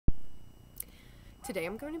Today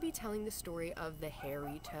I'm going to be telling the story of the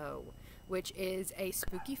Hairy Toe, which is a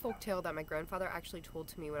spooky folktale that my grandfather actually told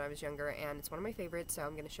to me when I was younger, and it's one of my favorites, so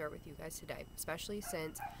I'm going to share it with you guys today, especially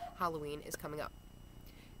since Halloween is coming up.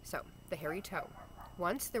 So, the Hairy Toe.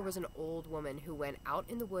 Once there was an old woman who went out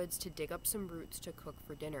in the woods to dig up some roots to cook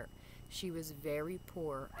for dinner. She was very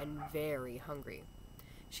poor and very hungry.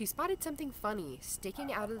 She spotted something funny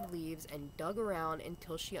sticking out of the leaves and dug around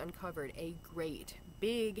until she uncovered a great,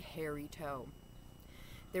 big, hairy toe.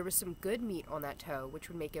 There was some good meat on that toe, which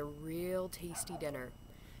would make a real tasty dinner.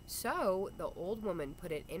 So, the old woman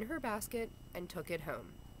put it in her basket and took it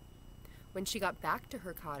home. When she got back to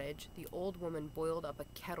her cottage, the old woman boiled up a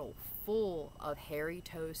kettle full of hairy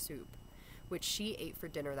toe soup, which she ate for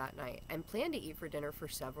dinner that night, and planned to eat for dinner for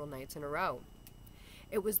several nights in a row.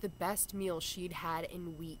 It was the best meal she'd had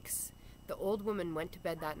in weeks. The old woman went to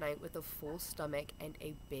bed that night with a full stomach and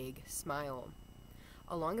a big smile.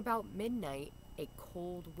 Along about midnight, a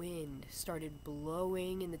cold wind started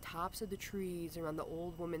blowing in the tops of the trees around the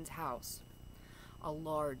old woman's house. A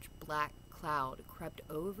large black cloud crept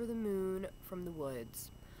over the moon from the woods.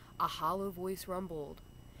 A hollow voice rumbled,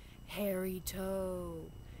 "Hairy Toe,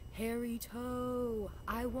 Hairy Toe,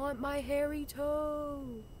 I want my hairy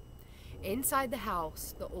toe." Inside the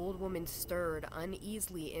house, the old woman stirred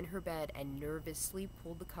uneasily in her bed and nervously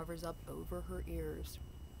pulled the covers up over her ears.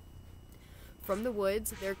 From the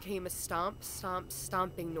woods, there came a stomp, stomp,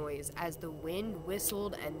 stomping noise as the wind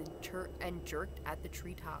whistled and jerked at the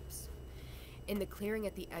treetops. In the clearing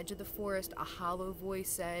at the edge of the forest, a hollow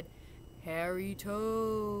voice said, "Hairy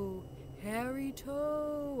Toe, Hairy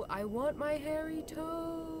Toe, I want my hairy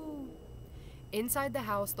toe." Inside the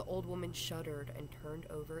house, the old woman shuddered and turned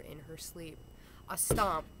over in her sleep. A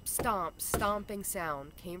stomp, stomp, stomping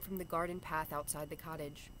sound came from the garden path outside the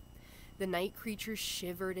cottage. The night creatures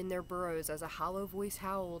shivered in their burrows as a hollow voice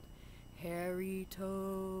howled, "Hairy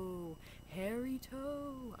Toe, Hairy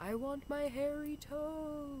Toe, I want my hairy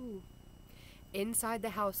toe." Inside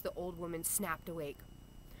the house, the old woman snapped awake.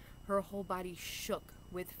 Her whole body shook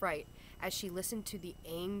with fright as she listened to the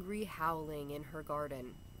angry howling in her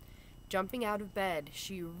garden. Jumping out of bed,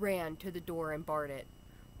 she ran to the door and barred it.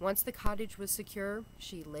 Once the cottage was secure,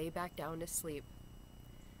 she lay back down to sleep.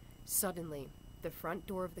 Suddenly, the front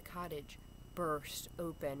door of the cottage burst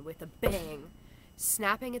open with a bang,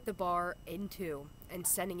 snapping at the bar in two and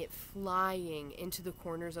sending it flying into the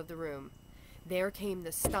corners of the room. There came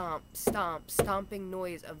the stomp, stomp, stomping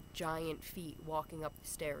noise of giant feet walking up the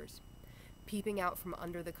stairs. Peeping out from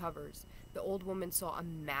under the covers, the old woman saw a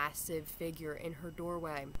massive figure in her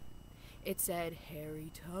doorway. It said,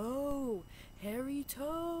 "Hairy Toe, Hairy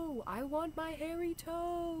Toe, I want my hairy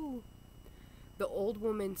toe." The old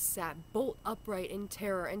woman sat bolt upright in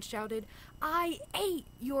terror and shouted, "I ate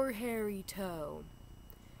your hairy toe."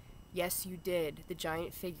 "Yes, you did," the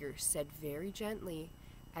giant figure said very gently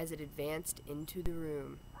as it advanced into the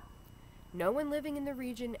room. No one living in the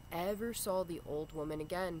region ever saw the old woman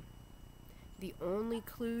again. The only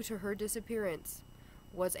clue to her disappearance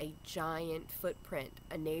was a giant footprint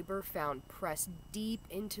a neighbor found pressed deep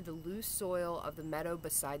into the loose soil of the meadow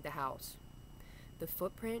beside the house. The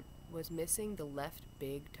footprint was missing the left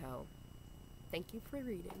big toe. Thank you for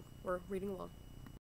reading, or reading along.